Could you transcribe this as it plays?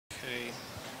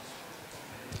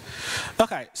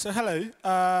Okay, so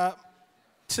hello.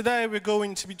 Today we're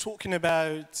going to be talking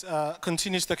about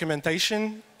continuous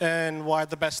documentation and why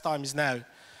the best time is now.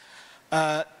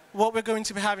 What we're going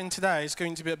to be having today is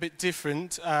going to be a bit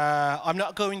different. I'm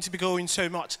not going to be going so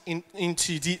much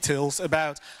into details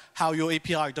about how your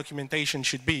API documentation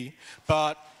should be,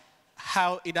 but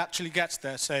how it actually gets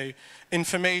there. So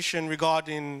information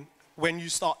regarding when you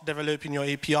start developing your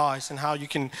APIs and how you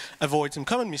can avoid some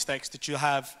common mistakes that you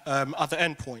have at the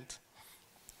endpoint.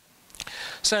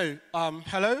 So,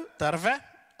 hello, terve.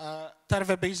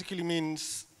 Terve basically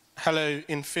means hello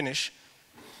in Finnish.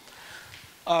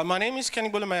 My name is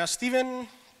Kenigbolo Meya Steven,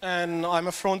 and I'm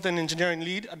a front-end engineering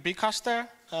lead at BCaster.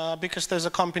 BCaster is a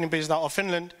company based out of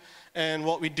Finland, and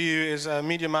what we do is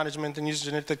media management and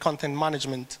user-generated content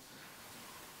management.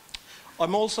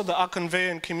 I'm also the Conveyor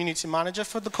and community manager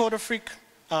for the Coder Freak.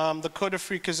 The Coder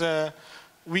Freak is a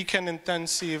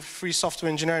weekend-intensive free software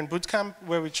engineering bootcamp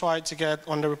where we try to get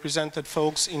underrepresented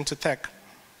folks into tech.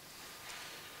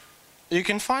 You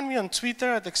can find me on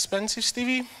Twitter at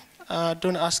ExpensiveStevie.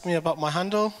 Don't ask me about my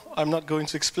handle. I'm not going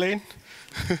to explain.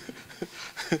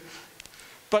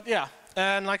 But yeah,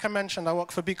 and like I mentioned, I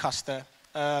work for BCaster.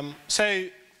 So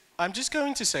I'm just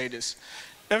going to say this.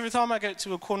 Every time I go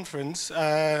to a conference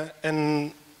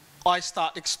and I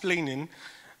start explaining,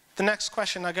 the next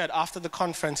question I get after the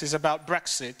conference is about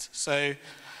Brexit. So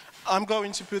I'm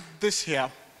going to put this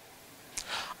here.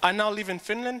 I now live in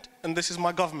Finland, and this is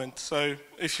my government. So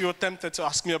if you're tempted to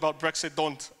ask me about Brexit,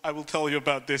 don't. I will tell you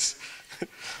about this.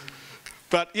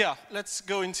 But yeah, let's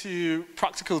go into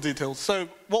practical details. So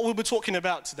what we'll be talking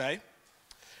about today,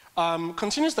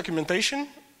 continuous documentation,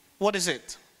 what is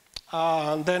it?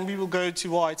 Then we will go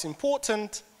to why it's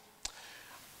important,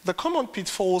 the common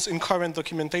pitfalls in current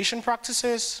documentation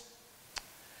practices.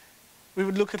 We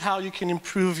would look at how you can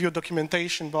improve your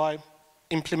documentation by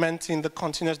implementing the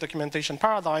continuous documentation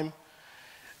paradigm.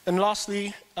 And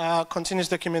lastly, continuous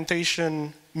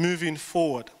documentation moving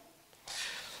forward.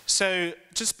 So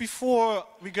just before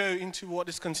we go into what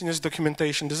is continuous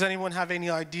documentation, does anyone have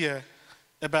any idea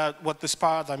about what this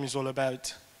paradigm is all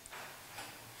about?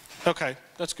 Okay,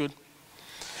 that's good.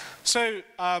 So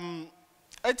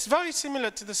it's very similar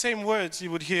to the same words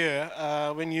you would hear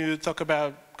when you talk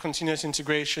about continuous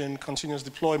integration, continuous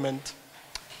deployment.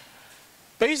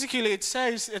 Basically, it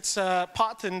says it's a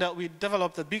pattern that we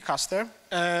developed at BCaster,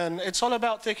 and it's all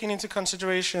about taking into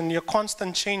consideration your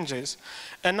constant changes,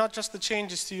 and not just the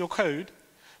changes to your code,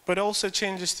 but also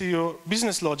changes to your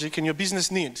business logic and your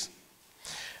business needs.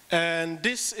 And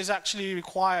this is actually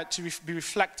required to be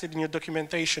reflected in your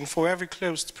documentation for every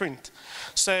closed sprint.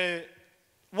 So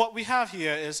what we have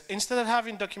here is, instead of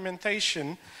having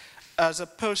documentation as a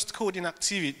post-coding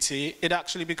activity, it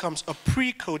actually becomes a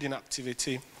pre-coding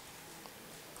activity.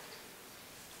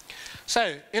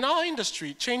 So in our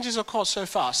industry, changes occur so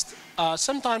fast.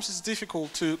 Sometimes it's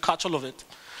difficult to catch all of it.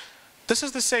 This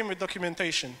is the same with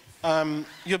documentation.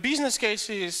 Your business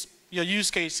cases, your use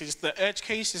cases, the edge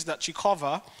cases that you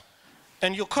cover,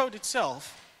 and your code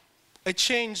itself, it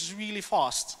changes really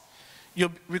fast. Your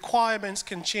requirements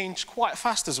can change quite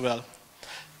fast as well.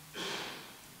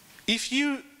 If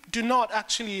you do not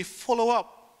actually follow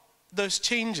up those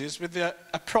changes with the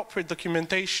appropriate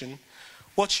documentation,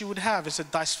 what you would have is a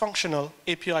dysfunctional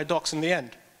API docs in the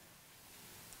end.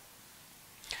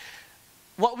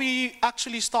 What we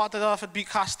actually started off at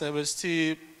BCaster was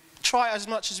to try as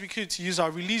much as we could to use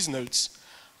our release notes.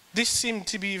 This seemed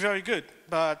to be very good,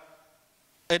 but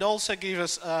it also gave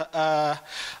us a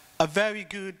very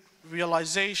good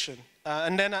realization.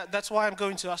 And then that's why I'm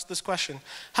going to ask this question.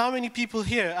 How many people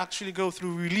here actually go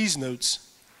through release notes?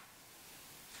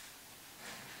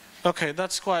 Okay,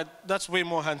 that's way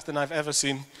more hands than I've ever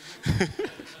seen.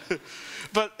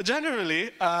 But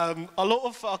generally, a lot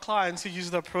of our clients who use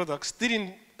their products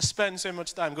didn't spend so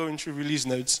much time going through release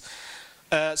notes.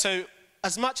 So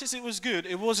as much as it was good,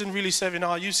 it wasn't really serving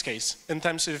our use case in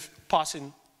terms of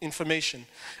passing information.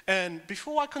 And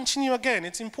before I continue again,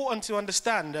 it's important to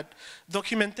understand that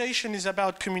documentation is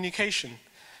about communication.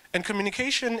 And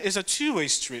communication is a two-way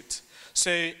street.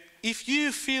 So if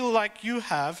you feel like you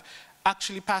have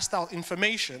actually passed out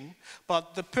information,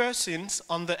 but the persons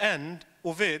on the end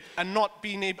of it are not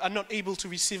able to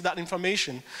receive that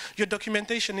information, your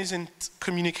documentation isn't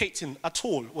communicating at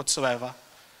all whatsoever.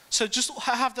 So just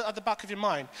have that at the back of your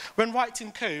mind. When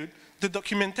writing code, the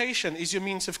documentation is your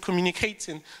means of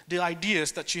communicating the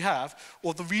ideas that you have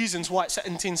or the reasons why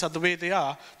certain things are the way they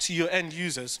are to your end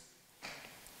users.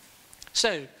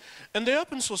 So, in the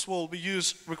open source world, we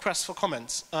use requests for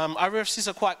comments. RFCs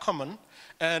are quite common,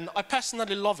 and I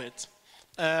personally love it.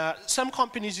 Some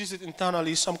companies use it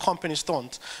internally, some companies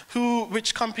don't.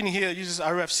 Which company here uses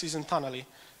RFCs internally?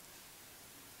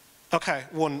 Okay,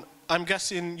 one. I'm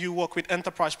guessing you work with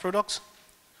enterprise products?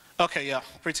 Okay, yeah,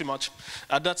 pretty much.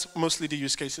 That's mostly the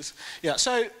use cases. Yeah,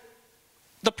 so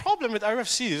the problem with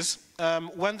RFCs,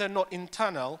 when they're not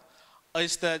internal,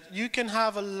 is that you can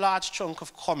have a large chunk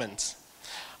of comments.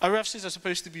 RFCs are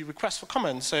supposed to be requests for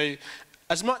comments, so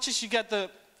as much as you get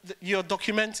you're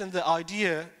documenting the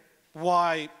idea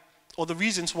why, or the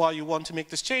reasons why you want to make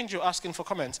this change, you're asking for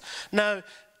comments. Now,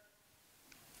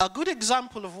 a good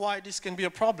example of why this can be a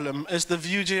problem is the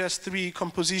Vue.js 3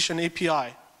 composition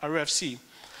API, RFC.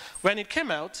 When it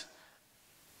came out,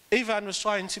 Ivan was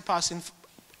trying to pass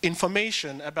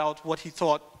information about what he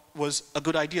thought was a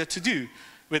good idea to do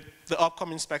with the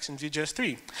upcoming specs in Vue.js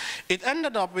 3. It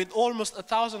ended up with almost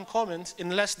 1,000 comments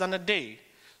in less than a day.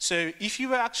 So if you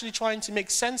were actually trying to make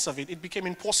sense of it, it became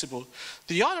impossible.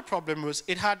 The other problem was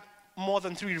it had more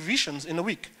than 3 revisions in a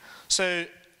week. So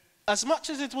as much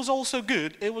as it was also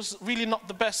good, it was really not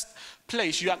the best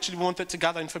place you actually wanted to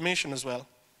gather information as well.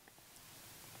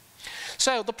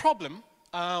 So the problem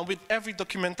with every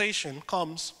documentation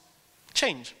comes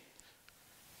change.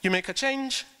 You make a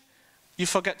change, you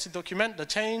forget to document the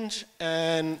change,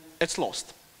 and it's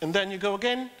lost. And then you go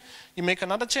again, you make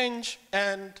another change,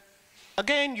 and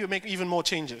again, you make even more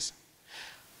changes.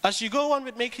 As you go on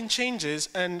with making changes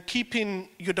and keeping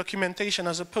your documentation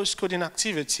as a post-coding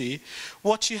activity,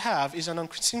 what you have is an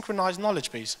unsynchronized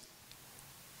knowledge base.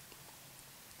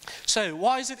 So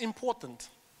why is it important?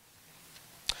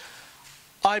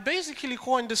 I basically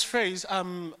coined this phrase,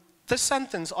 this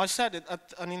sentence, I said it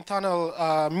at an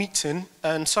internal meeting,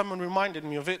 and someone reminded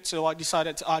me of it, so I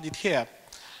decided to add it here.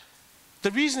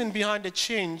 The reason behind the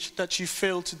change that you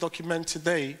failed to document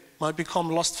today might become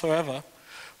lost forever,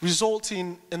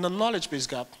 resulting in a knowledge base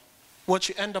gap. What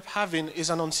you end up having is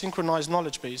an unsynchronized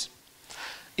knowledge base.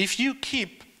 If you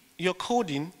keep your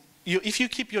coding, if you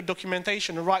keep your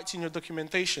documentation, writing your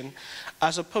documentation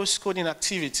as a post-coding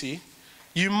activity,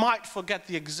 you might forget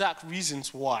the exact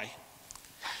reasons why.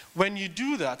 When you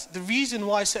do that, the reason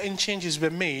why certain changes were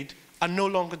made are no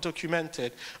longer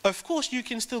documented. Of course, you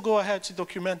can still go ahead to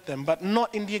document them, but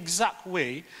not in the exact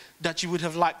way that you would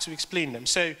have liked to explain them.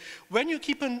 So when you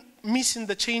keep on missing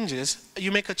the changes,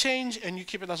 you make a change and you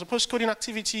keep it as a post-coding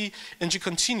activity and you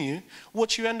continue,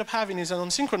 what you end up having is an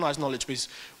unsynchronized knowledge base,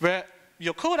 where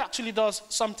your code actually does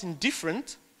something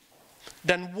different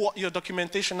than what your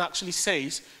documentation actually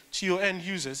says to your end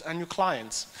users and your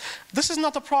clients. This is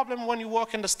not a problem when you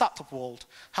work in the startup world.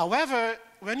 However,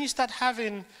 when you start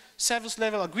having service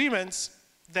level agreements,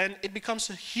 then it becomes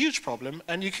a huge problem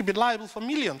and you could be liable for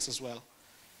millions as well.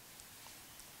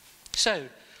 So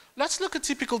let's look at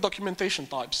typical documentation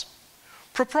types.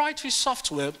 Proprietary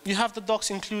software, you have the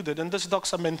docs included and these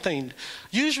docs are maintained.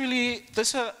 Usually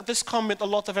this comes with a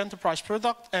lot of enterprise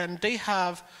product and they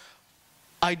have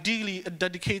ideally a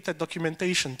dedicated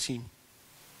documentation team.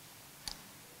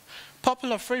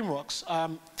 Popular frameworks,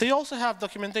 they also have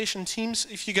documentation teams.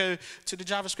 If you go to the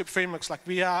JavaScript frameworks like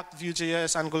React,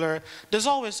 Vue.js, Angular, there's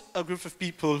always a group of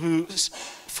people who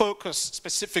focus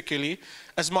specifically,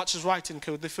 as much as writing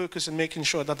code, they focus on making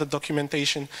sure that the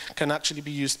documentation can actually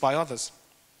be used by others.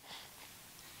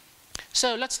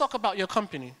 So let's talk about your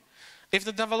company. If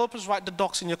the developers write the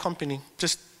docs in your company,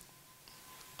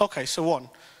 okay, so one.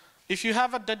 If you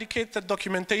have a dedicated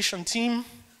documentation team,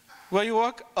 where you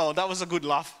work? Oh, that was a good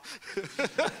laugh.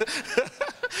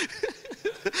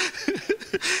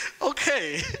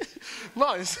 Okay,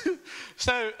 nice.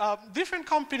 So different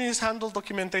companies handle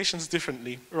documentations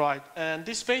differently, right? And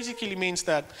this basically means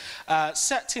that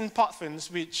certain patterns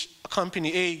which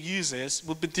company A uses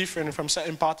would be different from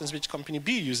certain patterns which company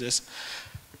B uses.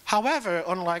 However,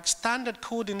 unlike standard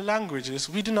coding languages,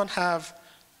 we do not have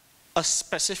a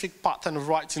specific pattern of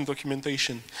writing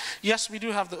documentation. Yes, we do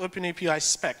have the OpenAPI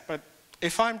spec, but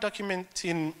if I'm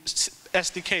documenting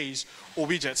SDKs or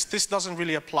widgets, this doesn't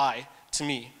really apply to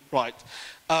me, right?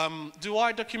 Do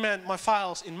I document my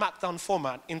files in Markdown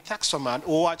format, in text format,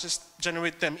 or I just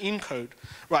generate them in code,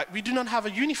 right? We do not have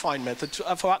a unified method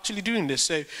for actually doing this,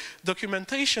 so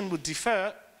documentation would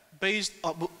differ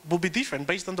will be different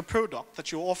based on the product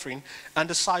that you're offering and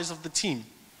the size of the team.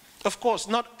 Of course,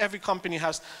 not every company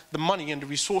has the money and the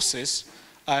resources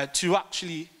to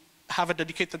actually have a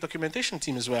dedicated documentation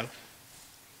team as well.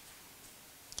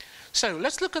 So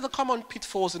let's look at the common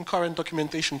pitfalls in current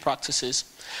documentation practices.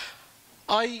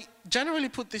 I generally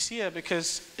put this here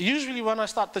because usually when I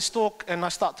start this talk and I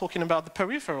start talking about the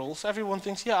peripherals, everyone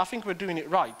thinks, yeah, I think we're doing it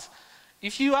right.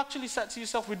 If you actually said to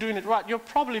yourself, we're doing it right, you're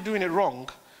probably doing it wrong.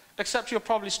 except you're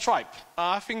probably Stripe.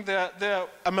 I think they're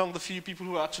among the few people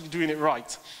who are actually doing it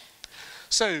right.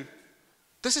 So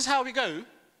this is how we go.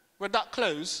 We're that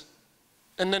close,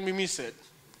 and then we miss it.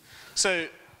 So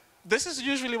this is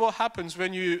usually what happens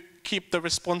when you keep the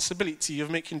responsibility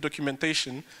of making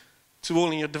documentation to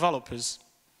only your developers.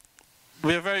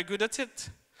 We are very good at it.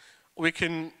 We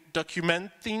can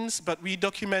document things, but we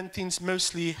document things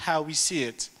mostly how we see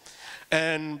it.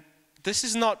 And this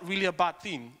is not really a bad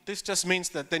thing. This just means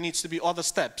that there needs to be other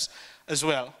steps as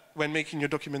well when making your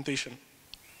documentation.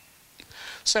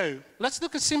 So let's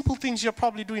look at simple things you're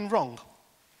probably doing wrong.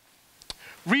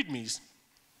 READMEs.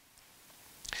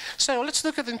 So let's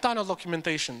look at internal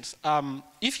documentations.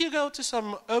 If you go to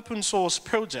some open source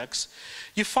projects,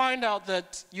 you find out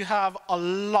that you have a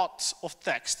lot of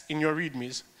text in your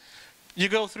READMEs. You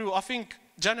go through, I think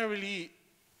generally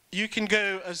you can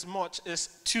go as much as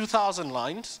 2,000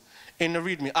 lines in a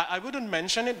README. I wouldn't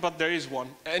mention it, but there is one,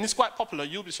 and it's quite popular.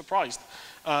 You'll be surprised.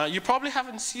 You probably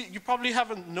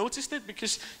haven't noticed it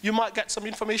because you might get some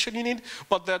information you need,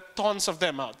 but there are tons of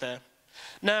them out there.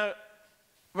 Now,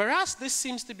 whereas this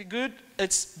seems to be good,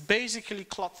 it's basically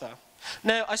clutter.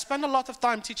 Now, I spend a lot of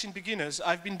time teaching beginners.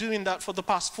 I've been doing that for the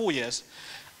past 4 years.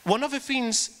 One of the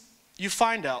things you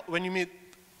find out when you meet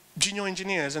junior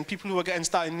engineers and people who are getting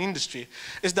started in the industry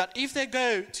is that if they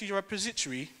go to your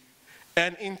repository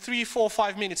and in 3, 4,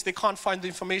 5 minutes they can't find the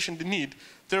information they need,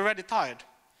 they're already tired.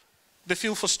 They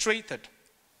feel frustrated.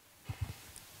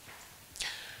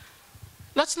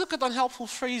 Let's look at unhelpful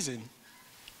phrasing.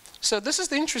 So this is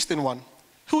the interesting one.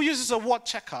 Who uses a word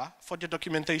checker for their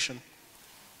documentation?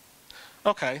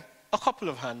 Okay, a couple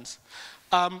of hands.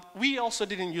 We also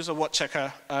didn't use a word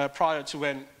checker prior to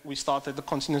when we started the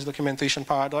continuous documentation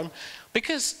paradigm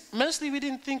because mostly we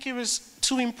didn't think it was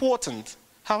too important.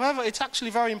 However, it's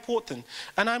actually very important.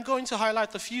 And I'm going to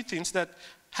highlight a few things that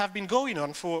have been going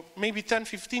on for maybe 10,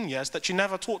 15 years that you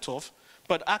never thought of,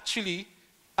 but actually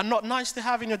are not nice to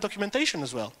have in your documentation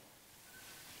as well.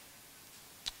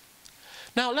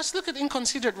 Now, let's look at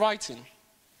inconsiderate writing.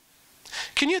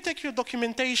 Can you take your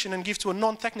documentation and give to a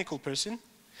non-technical person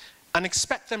and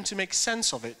expect them to make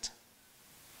sense of it?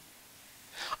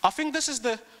 I think this is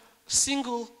the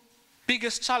single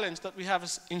biggest challenge that we have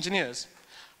as engineers.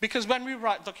 Because when we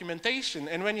write documentation,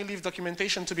 and when you leave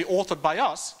documentation to be authored by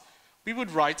us, we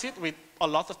would write it with a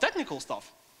lot of technical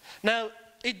stuff. Now,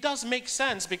 it does make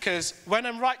sense because when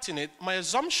I'm writing it, my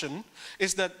assumption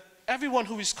is that everyone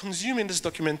who is consuming this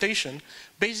documentation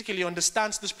basically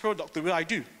understands this product the way I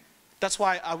do. That's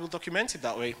why I will document it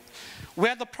that way.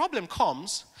 Where the problem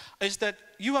comes is that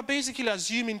you are basically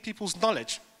assuming people's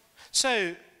knowledge.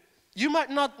 So you might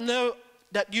not know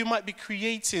that you might be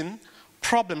creating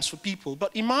problems for people,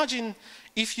 but imagine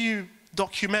if you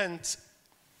document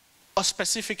a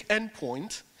specific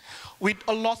endpoint with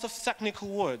a lot of technical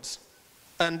words.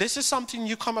 And this is something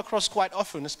you come across quite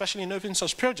often, especially in open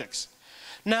source projects.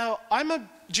 Now, I'm a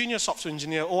junior software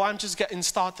engineer, or I'm just getting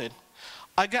started.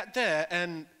 I get there,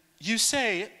 and you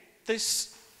say,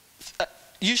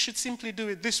 you should simply do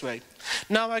it this way.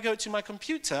 Now I go to my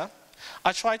computer,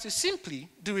 I try to simply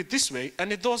do it this way,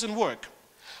 and it doesn't work.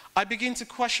 I begin to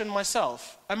question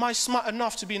myself. Am I smart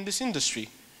enough to be in this industry?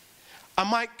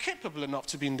 Am I capable enough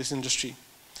to be in this industry?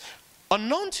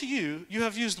 Unknown to you, you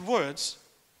have used words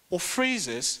or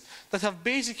phrases that have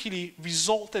basically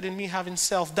resulted in me having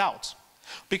self-doubt,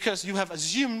 because you have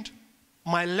assumed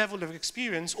my level of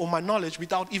experience or my knowledge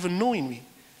without even knowing me.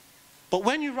 But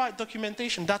when you write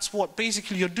documentation, that's what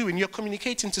basically you're doing. You're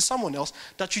communicating to someone else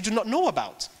that you do not know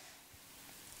about.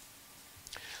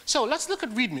 So let's look at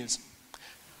READMEs.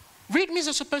 READMEs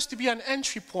are supposed to be an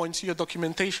entry point to your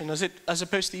documentation as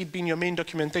opposed to it being your main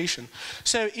documentation.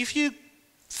 So if you,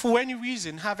 for any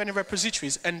reason, have any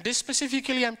repositories, and this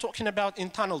specifically I'm talking about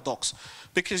internal docs,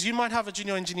 because you might have a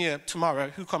junior engineer tomorrow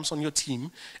who comes on your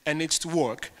team and needs to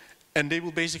work, and they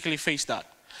will basically face that.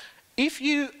 If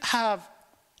you have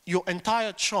your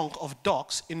entire chunk of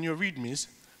docs in your READMEs,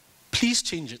 please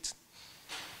change it.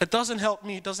 It doesn't help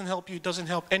me, it doesn't help you, it doesn't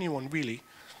help anyone really.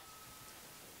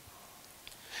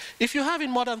 If you have in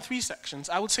more than 3 sections,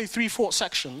 I would say 3, 4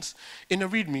 sections in a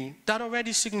README, that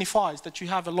already signifies that you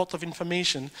have a lot of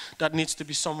information that needs to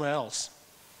be somewhere else.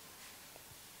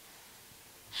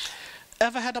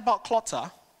 Ever heard about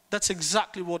clutter? That's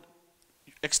exactly what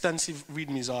extensive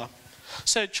READMEs are.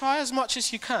 So try as much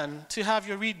as you can to have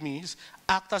your READMEs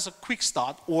act as a quick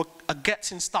start or a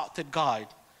getting started guide.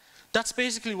 That's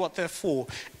basically what they're for.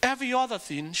 Every other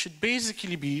thing should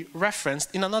basically be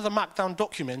referenced in another Markdown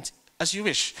document as you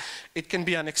wish. It can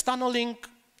be an external link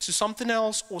to something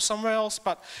else or somewhere else,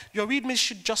 but your README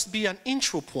should just be an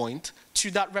intro point to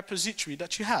that repository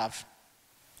that you have.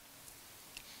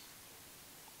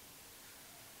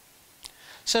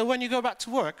 So when you go back to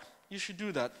work, you should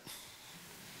do that.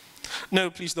 No,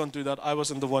 please don't do that. I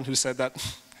wasn't the one who said that.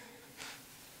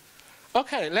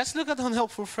 Okay, let's look at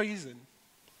unhelpful phrasing.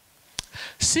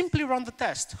 Simply run the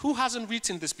test. Who hasn't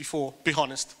written this before? Be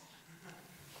honest.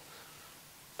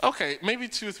 Okay, maybe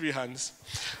 2 or 3 hands.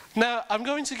 Now, I'm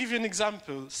going to give you an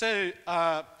example. So,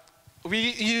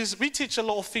 we teach a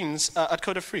lot of things at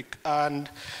Code Freak, and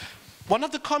one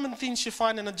of the common things you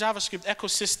find in a JavaScript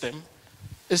ecosystem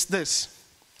is this: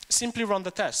 simply run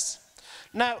the tests.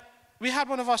 Now, we had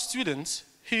one of our students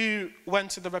who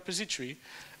went to the repository,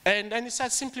 and he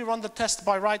said simply run the test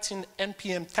by writing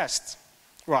npm test.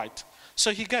 Right.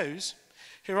 So he goes,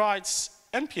 he writes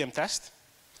npm test,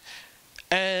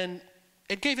 and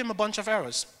it gave him a bunch of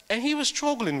errors. And he was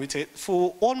struggling with it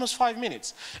for almost 5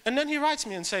 minutes. And then he writes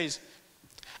me and says,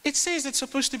 it says it's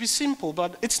supposed to be simple,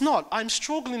 but it's not. I'm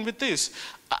struggling with this.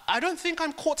 I don't think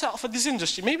I'm caught out for this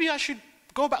industry. Maybe I should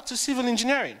go back to civil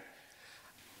engineering.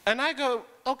 And I go,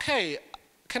 okay,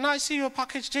 can I see your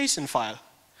package.json file?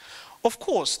 Of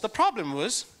course, the problem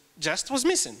was, jest was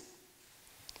missing.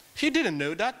 He didn't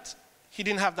know that. He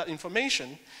didn't have that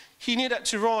information. He needed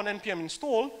to run npm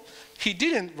install. He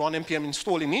didn't run npm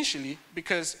install initially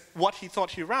because what he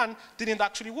thought he ran didn't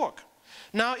actually work.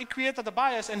 Now it created a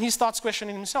bias and he starts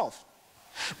questioning himself.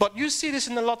 But you see this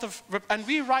in a lot of, and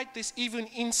we write this even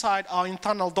inside our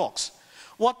internal docs.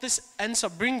 What this ends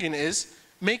up bringing is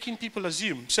making people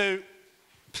assume. So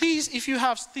please, if you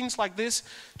have things like this,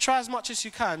 try as much as you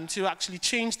can to actually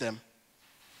change them.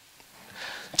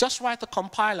 Just write a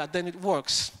compiler, then it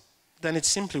works. Then it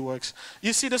simply works.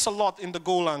 You see this a lot in the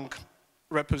Golang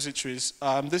repositories.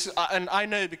 And I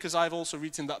know because I've also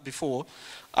written that before.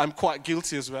 I'm quite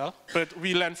guilty as well, but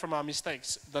we learn from our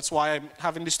mistakes. That's why I'm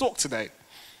having this talk today.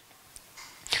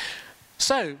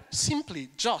 So, simply,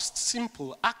 just,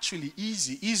 simple, actually,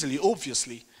 easy, easily,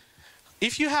 obviously.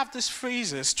 If you have these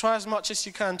phrases, try as much as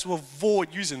you can to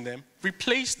avoid using them,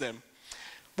 replace them.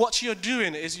 What you're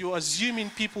doing is you're assuming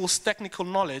people's technical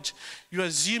knowledge, you're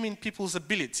assuming people's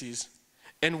abilities.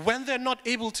 And when they're not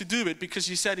able to do it because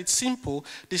you said it's simple,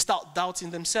 they start doubting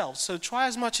themselves. So try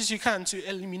as much as you can to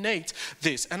eliminate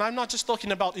this. And I'm not just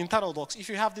talking about internal docs. If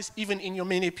you have this even in your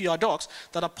main API docs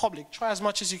that are public, try as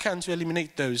much as you can to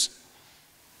eliminate those.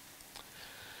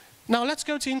 Now let's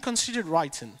go to inconsiderate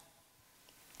writing.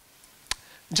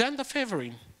 Gender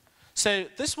favoring. So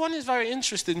this one is very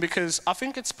interesting because I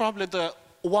think it's probably the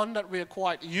one that we're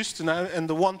quite used to now and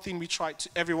the one thing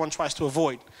everyone tries to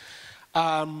avoid.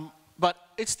 But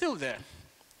it's still there.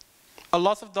 A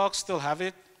lot of docs still have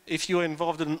it. If you're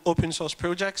involved in open source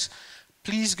projects,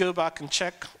 please go back and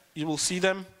check. You will see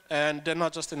them, and they're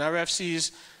not just in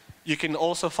RFCs. You can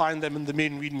also find them in the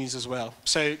main readmes as well.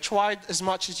 So try as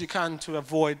much as you can to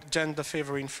avoid gender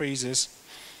favoring phrases.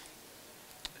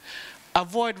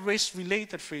 Avoid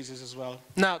race-related phrases as well.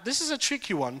 Now, this is a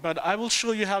tricky one, but I will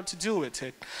show you how to deal with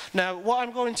it. Now, what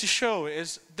I'm going to show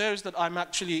is those that I'm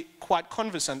actually quite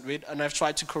conversant with, and I've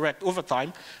tried to correct over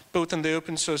time, both in the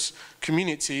open source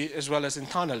community as well as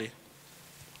internally.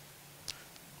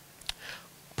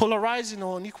 Polarizing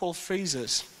or unequal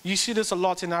phrases. You see this a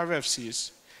lot in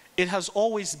RFCs. It has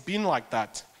always been like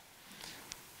that.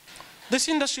 This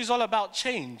industry is all about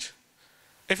change.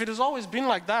 If it has always been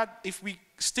like that, if we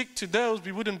stick to those,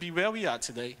 we wouldn't be where we are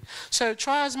today. So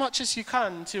try as much as you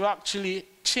can to actually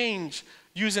change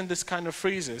using this kind of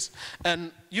phrases.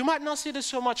 And you might not see this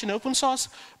so much in open source,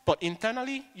 but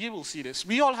internally, you will see this.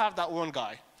 We all have that one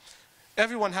guy.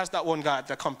 Everyone has that one guy at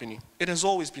their company. It has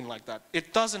always been like that.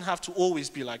 It doesn't have to always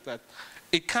be like that.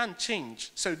 It can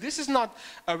change. So this is not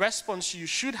a response you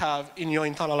should have in your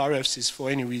internal RFCs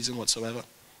for any reason whatsoever.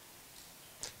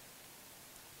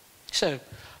 So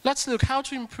let's look how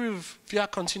to improve via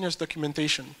continuous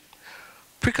documentation.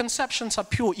 Preconceptions are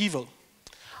pure evil.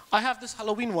 I have this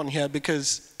Halloween one here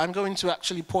because I'm going to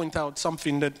actually point out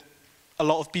something that a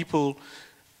lot of people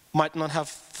might not have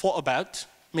thought about.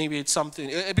 Maybe it's something,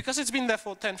 because it's been there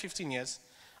for 10, 15 years.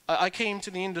 I came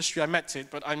to the industry, I met it,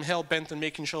 but I'm hell-bent on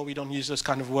making sure we don't use those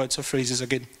kind of words or phrases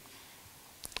again.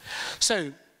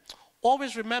 So,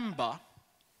 always remember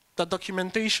that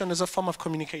documentation is a form of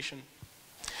communication.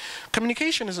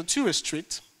 Communication is a two-way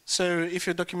street, so if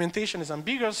your documentation is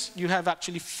ambiguous, you have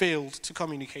actually failed to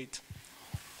communicate.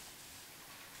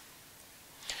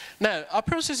 Now, our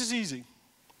process is easy.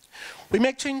 We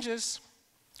make changes,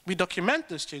 we document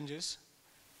those changes,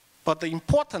 but the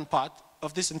important part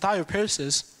of this entire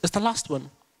process is the last one.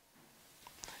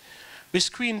 We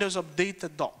screen those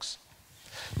updated docs.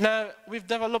 Now, we've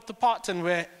developed a pattern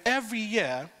where every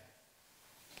year,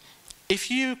 if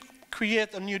you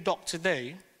create a new doc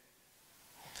today,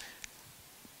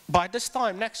 by this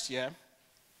time next year,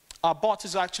 our bot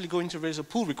is actually going to raise a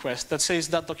pull request that says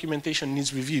that documentation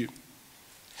needs review.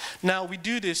 Now, we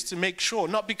do this to make sure,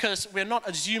 not because we're not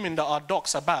assuming that our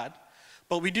docs are bad,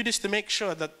 but we do this to make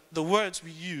sure that the words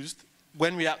we used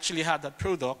when we actually had that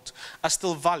product are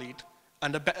still valid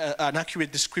and an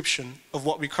accurate description of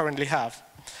what we currently have.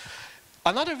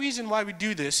 Another reason why we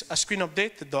do this as screen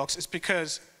updated docs is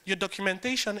because your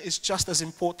documentation is just as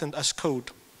important as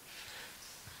code.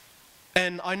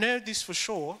 And I know this for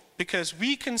sure because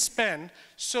we can spend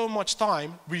so much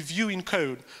time reviewing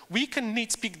code. We can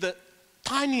nitpick the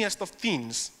tiniest of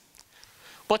things.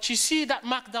 But you see that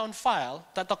markdown file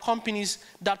that accompanies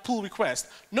that pull request,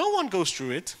 no one goes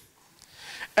through it.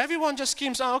 Everyone just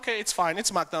screams, oh, okay, it's fine,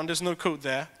 it's markdown, there's no code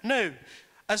there. No.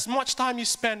 As much time you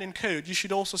spend in code, you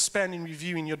should also spend in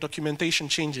reviewing your documentation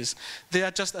changes. They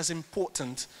are just as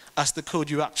important as the code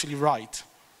you actually write.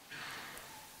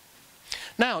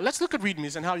 Now, let's look at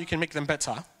READMEs and how you can make them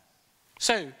better.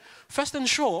 So, first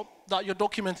ensure that your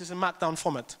document is in markdown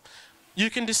format. You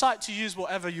can decide to use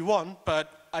whatever you want,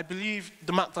 but I believe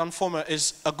the markdown format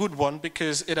is a good one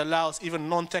because it allows even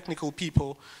non-technical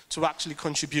people to actually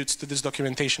contribute to this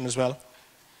documentation as well.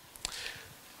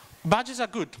 Badges are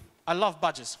good. I love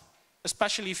badges,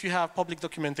 especially if you have public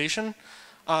documentation.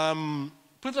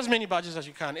 Put as many badges as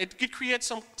you can. It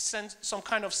creates some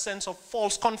kind of sense of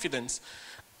false confidence.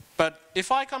 But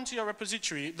if I come to your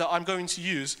repository that I'm going to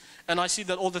use and I see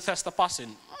that all the tests are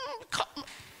passing,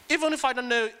 even if I don't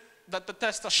know that the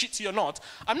tests are shitty or not,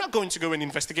 I'm not going to go and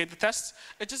investigate the tests.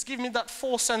 It just gives me that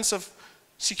false sense of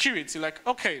security, like,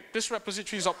 okay, this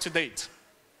repository is up to date.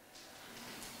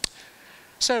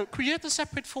 So create a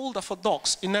separate folder for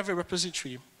docs in every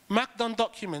repository. Markdown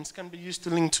documents can be used to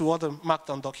link to other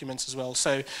Markdown documents as well.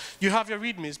 So you have your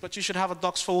READMEs, but you should have a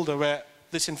docs folder where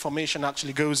this information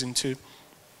actually goes into.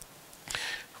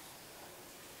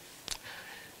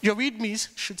 Your READMEs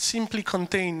should simply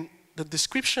contain the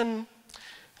description,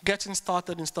 getting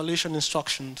started, installation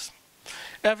instructions.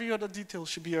 Every other detail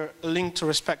should be a link to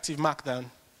respective Markdown.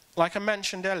 Like I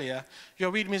mentioned earlier,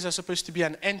 your READMEs are supposed to be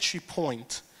an entry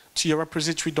point to your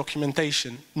repository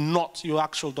documentation, not your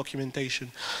actual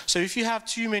documentation. So if you have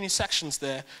too many sections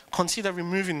there, consider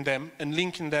removing them and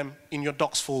linking them in your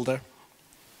docs folder.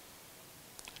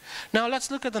 Now let's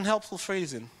look at unhelpful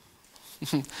phrasing.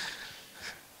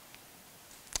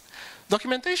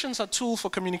 Documentations are a tool for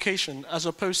communication as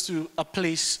opposed to a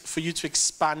place for you to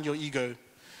expand your ego.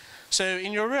 So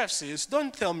in your references,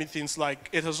 don't tell me things like,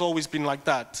 it has always been like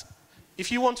that. If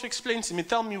you want to explain to me,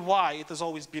 tell me why it has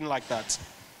always been like that.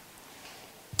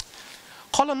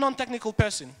 Call a non-technical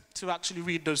person to actually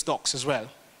read those docs as well.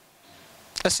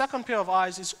 A second pair of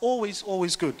eyes is always,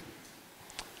 always good.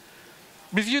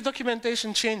 Review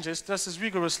documentation changes just as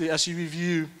rigorously as you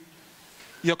review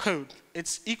your code.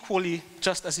 It's equally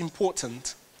just as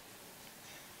important.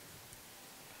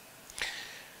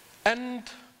 And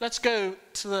let's go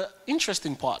to the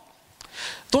interesting part.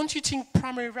 Don't you think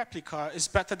primary replica is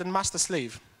better than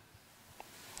master-slave?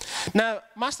 Now,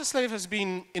 master-slave has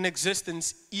been in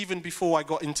existence even before I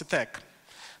got into tech.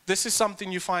 This is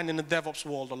something you find in the DevOps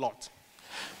world a lot.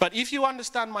 But if you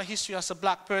understand my history as a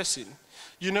black person,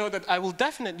 you know that I will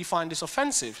definitely find this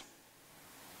offensive.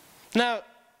 Now,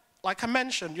 like I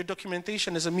mentioned, your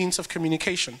documentation is a means of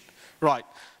communication, right?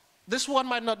 This one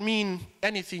might not mean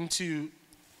anything to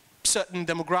certain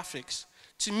demographics.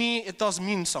 To me, it does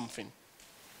mean something.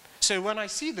 So when I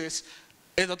see this,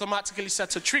 it automatically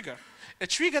sets a trigger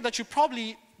that you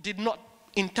probably did not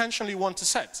intentionally want to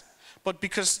set, but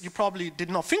because you probably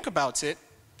did not think about it,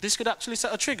 this could actually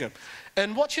set a trigger.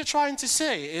 And what you're trying to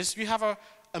say is you have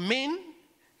a main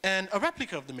and a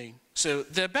replica of the main. So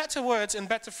there are better words and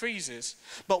better phrases,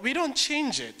 but we don't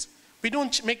change it. We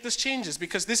don't make these changes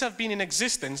because these have been in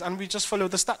existence and we just follow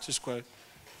the status quo.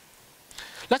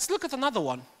 Let's look at another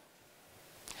one.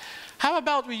 How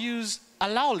about we use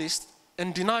allow list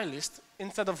and deny list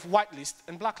instead of whitelist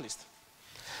and blacklist?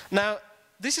 Now,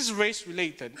 this is race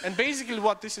related, and basically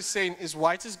what this is saying is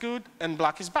white is good and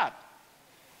black is bad.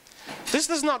 This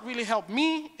does not really help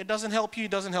me, it doesn't help you,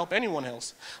 it doesn't help anyone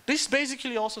else. This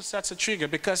basically also sets a trigger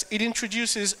because it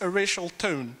introduces a racial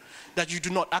tone that you do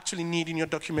not actually need in your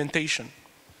documentation.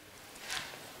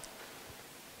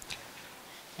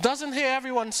 Doesn't hey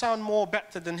everyone sound more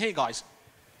better than hey guys?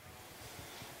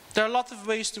 There are a lot of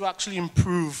ways to actually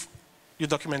improve your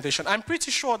documentation. I'm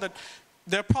pretty sure that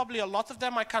there are probably a lot of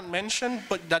them I can't mention,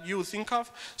 but that you'll think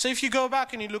of. So if you go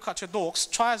back and you look at your docs,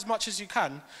 try as much as you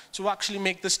can to actually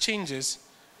make these changes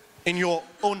in your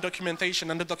own documentation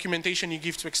and the documentation you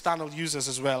give to external users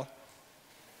as well.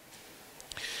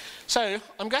 So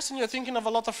I'm guessing you're thinking of a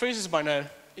lot of phrases by now.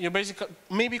 you're basically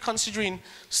maybe considering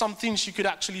some things you could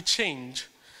actually change.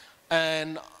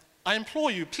 And I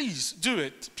implore you, please do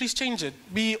it. Please change it.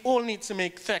 We all need to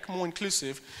make tech more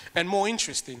inclusive and more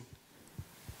interesting.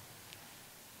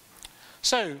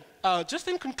 So, just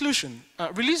in conclusion,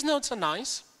 release notes are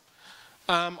nice.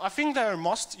 I think they're a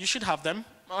must. You should have them.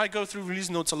 I go through release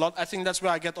notes a lot. I think that's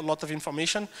where I get a lot of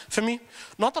information for me.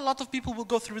 Not a lot of people will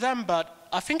go through them, but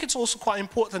I think it's also quite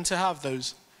important to have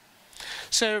those.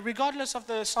 So regardless of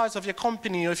the size of your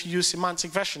company or if you use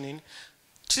semantic versioning,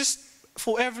 just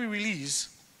for every release,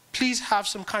 please have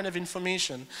some kind of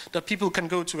information that people can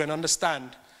go to and understand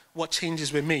what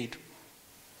changes were made.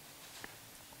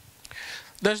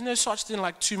 There's no such thing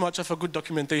like too much of a good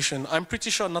documentation. I'm pretty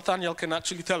sure Nathaniel can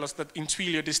actually tell us that in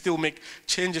Twilio they still make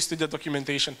changes to the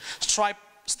documentation. Stripe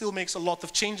still makes a lot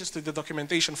of changes to the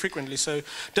documentation frequently, so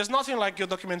there's nothing like your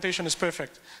documentation is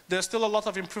perfect. There's still a lot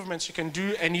of improvements you can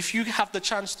do, and if you have the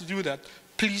chance to do that,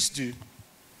 please do.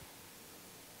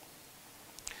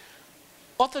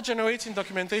 Auto-generating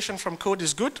documentation from code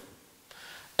is good.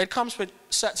 It comes with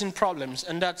certain problems,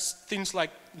 and that's things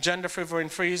like gender-favoring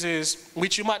phrases,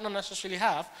 which you might not necessarily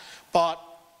have, but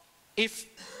if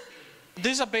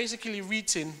these are basically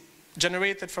written,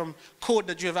 generated from code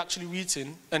that you have actually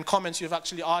written and comments you have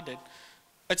actually added,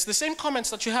 it's the same comments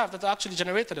that you have that are actually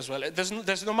generated as well.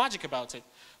 There's no magic about it.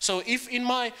 So if in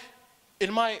my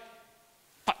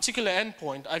particular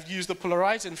endpoint I've used a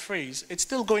polarizing phrase, it's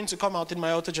still going to come out in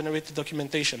my auto-generated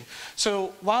documentation.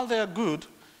 So while they're good,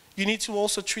 you need to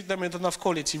also treat them with enough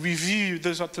quality. Review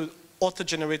those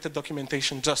auto-generated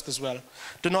documentation just as well.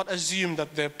 Do not assume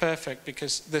that they're perfect,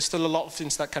 because there's still a lot of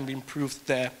things that can be improved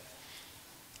there.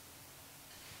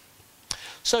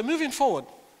 So moving forward,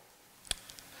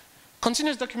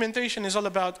 continuous documentation is all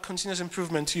about continuous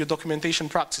improvement to your documentation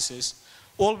practices.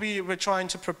 All we were trying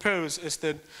to propose is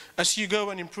that as you go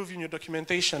and improve in your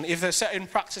documentation, if there are certain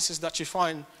practices that you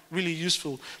find really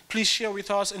useful, please share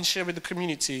with us and share with the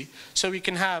community so we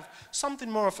can have something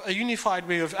more of a unified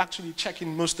way of actually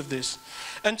checking most of this.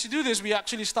 And to do this, we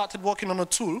actually started working on a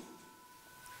tool.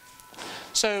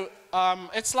 So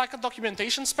it's like a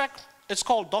documentation spec. It's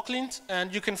called DocLint,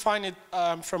 and you can find it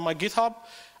from my GitHub.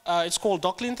 It's called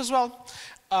DocLint as well.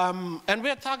 And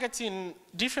we're targeting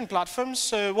different platforms.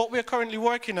 So what we're currently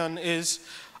working on is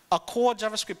a core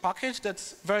JavaScript package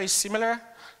that's very similar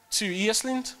to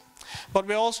ESLint, but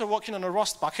we're also working on a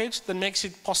Rust package that makes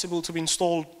it possible to be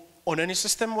installed on any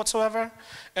system whatsoever.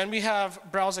 And we have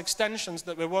browser extensions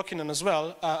that we're working on as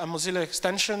well, a Mozilla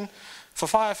extension for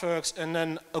Firefox, and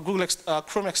then a Google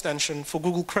Chrome extension for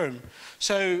Google Chrome.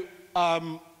 So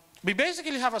we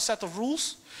basically have a set of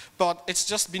rules, but it's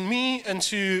just been me and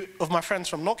two of my friends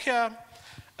from Nokia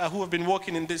who have been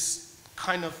working in this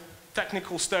kind of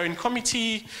technical steering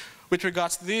committee with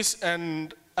regards to this.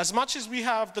 And as much as we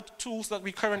have the tools that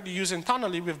we currently use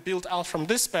internally, we've built out from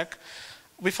this spec,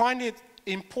 we find it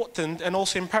important and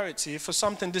also imperative for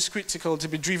something this critical to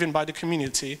be driven by the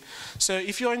community. So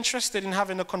if you're interested in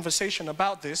having a conversation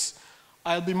about this,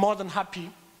 I'll be more than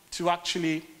happy to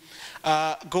actually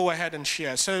go ahead and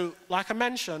share. So like I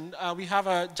mentioned, we have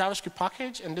a JavaScript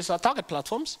package, and these are target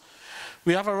platforms.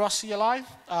 We have a Rust CLI,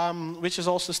 which is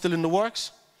also still in the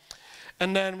works.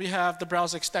 And then we have the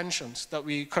browser extensions that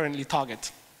we currently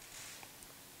target.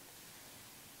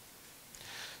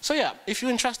 So yeah, if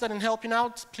you're interested in helping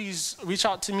out, please reach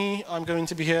out to me. I'm going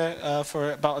to be here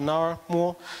for about an hour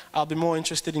more. I'll be more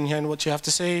interested in hearing what you have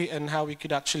to say and how we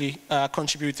could actually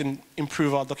contribute and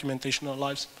improve our documentation in our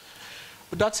lives.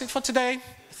 But that's it for today.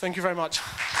 Thank you very much.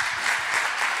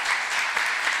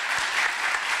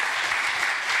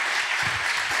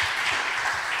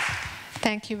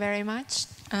 Thank you very much.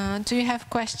 Do you have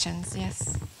questions?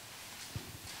 Yes.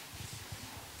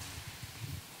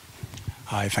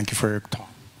 Hi, thank you for your talk.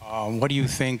 What do you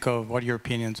think of, what are your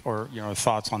opinions or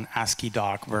thoughts on ASCII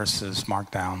doc versus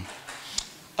Markdown?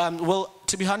 Well,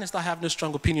 to be honest, I have no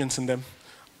strong opinions in them.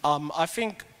 I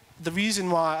think the reason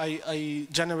why I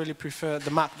generally prefer the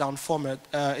Markdown format,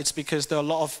 it's because there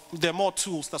are more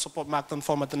tools that support Markdown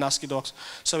format than ASCII docs.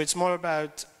 So it's more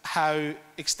about how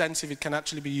extensive it can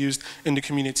actually be used in the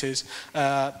communities.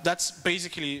 That's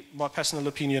basically my personal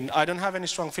opinion. I don't have any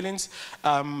strong feelings.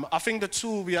 I think the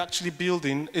tool we're actually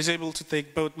building is able to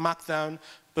take both Markdown,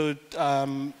 both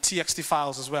TXT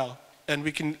files as well, and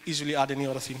we can easily add any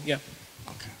other thing. Yeah.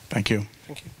 Okay. Thank you.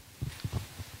 Thank you.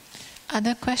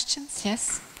 Other questions?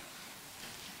 Yes.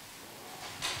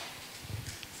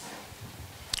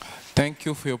 Thank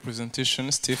you for your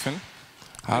presentation, Stephen.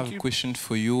 I have a question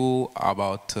for you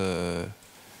about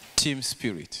team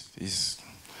spirit.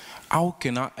 How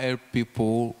can I help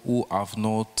people who have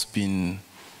not been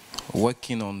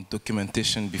working on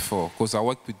documentation before, because I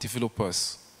work with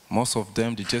developers. Most of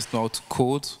them, they just know how to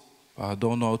code, but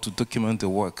don't know how to document the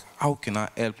work. How can I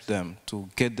help them to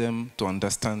get them to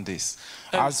understand this?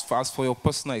 As for your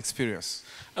personal experience.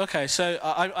 Okay, so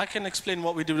I can explain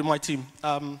what we do with my team.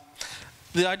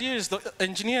 The idea is that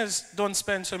engineers don't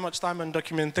spend so much time on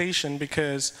documentation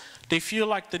because they feel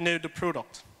like they know the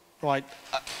product, right?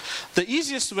 The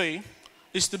easiest way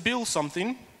is to build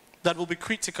something that will be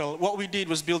critical. What we did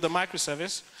was build a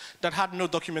microservice that had no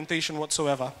documentation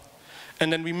whatsoever.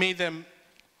 And then we made them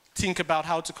think about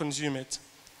how to consume it.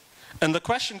 And the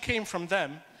question came from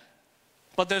them,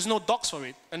 but there's no docs for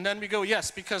it. And then we go,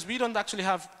 yes, because we don't actually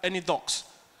have any docs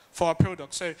for our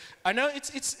product. So I know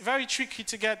it's very tricky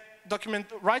to get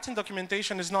writing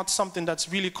documentation is not something that's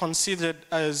really considered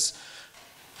as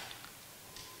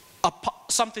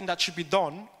something that should be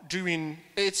done during,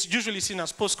 it's usually seen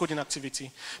as post-coding activity.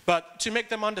 But to make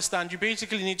them understand, you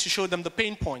basically need to show them the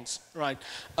pain points, right?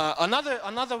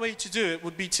 Another way to do it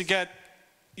would be to get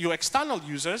your external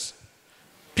users,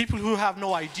 people who have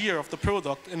no idea of the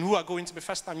product and who are going to be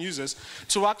first-time users,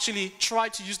 to actually try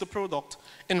to use the product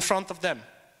in front of them,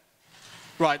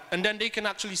 right? And then they can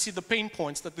actually see the pain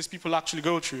points that these people actually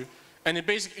go through. And it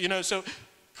basically, you know, so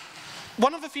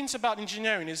one of the things about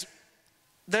engineering is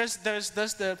there's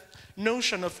the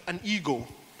notion of an ego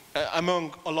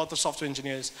among a lot of software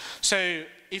engineers. So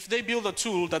if they build a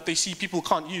tool that they see people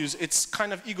can't use, it's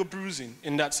kind of ego bruising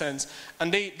in that sense.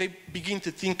 And they begin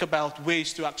to think about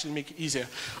ways to actually make it easier.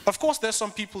 Of course, there's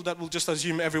some people that will just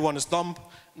assume everyone is dumb.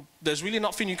 There's really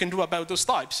nothing you can do about those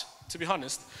types, to be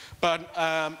honest. But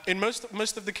in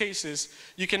most of the cases,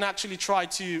 you can actually try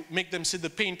to make them see the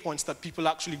pain points that people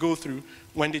actually go through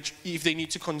when if they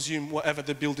need to consume whatever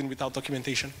they're building without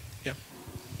documentation. Yeah.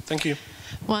 Thank you.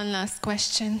 One last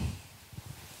question.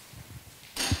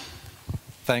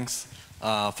 Thanks.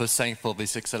 First, thanks for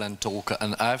this excellent talk.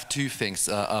 And I have two things,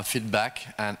 a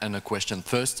feedback and a question.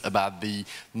 First, about the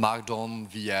Markdown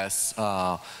vs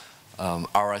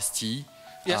RST.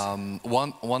 Yes.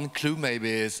 One clue maybe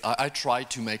is I try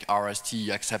to make RST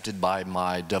accepted by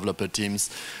my developer teams,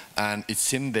 and it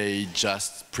seems they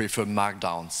just prefer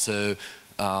Markdown. So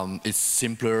it's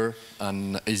simpler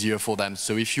and easier for them.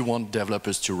 So if you want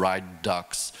developers to write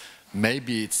docs,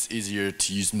 maybe it's easier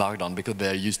to use Markdown because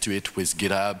they're used to it with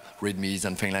GitHub, READMEs,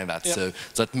 and things like that. Yep. So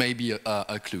that may be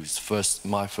a clue.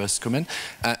 My first comment.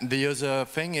 The other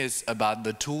thing is about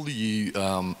the tool you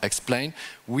explained.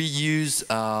 We use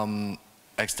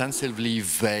extensively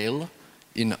Veil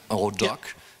in our doc.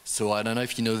 Yep. So I don't know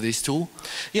if you know this tool.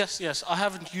 Yes, yes. I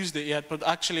haven't used it yet, but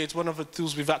actually it's one of the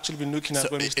tools we've actually been looking at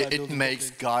when we started building. It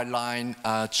makes guideline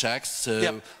checks. So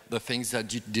yep. The things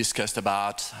that you discussed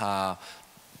about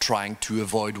trying to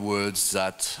avoid words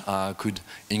that could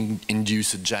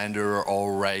induce a gender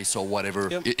or race or whatever.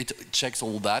 Yep. It checks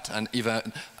all that, and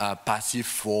even passive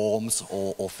forms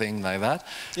or things like that.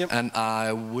 Yep. And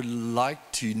I would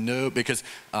like to know, because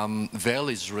Veil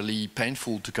is really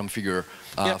painful to configure.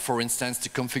 Yep. For instance, to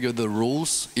configure the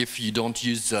rules, if you don't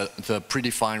use the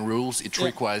predefined rules, it yep.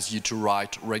 requires you to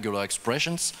write regular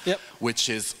expressions, yep. which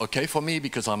is okay for me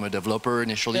because I'm a developer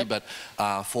initially, yep.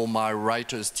 but for my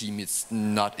writers team, it's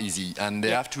not easy, and they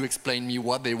yep. have to explain me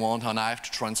what they want, and I have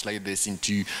to translate this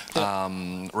into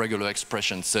yep. Regular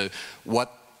expressions. So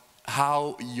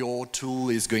how your tool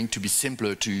is going to be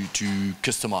simpler to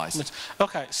customize?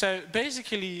 Okay, so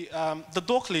basically the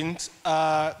doclint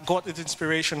got its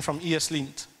inspiration from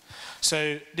ESLint.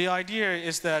 So the idea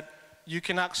is that you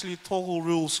can actually toggle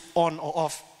rules on or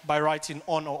off by writing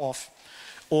on or off,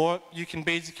 or you can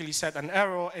basically set an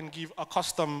error and give a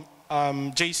custom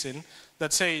JSON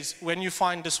that says, when you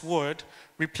find this word,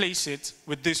 replace it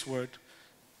with this word.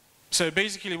 So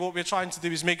basically what we're trying to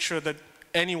do is make sure that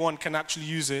anyone can actually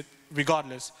use it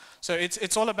regardless. So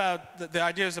it's all about, the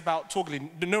idea is about toggling.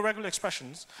 No regular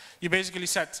expressions. You basically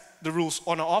set the rules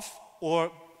on or off, or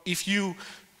if you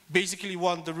basically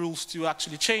want the rules to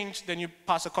actually change, then you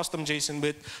pass a custom JSON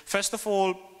with, first of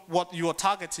all, what you are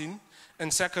targeting,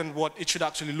 and second, what it should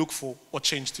actually look for or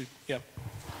change to. Yeah.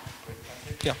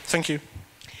 Yeah, thank you.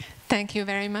 Thank you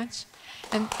very much.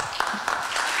 And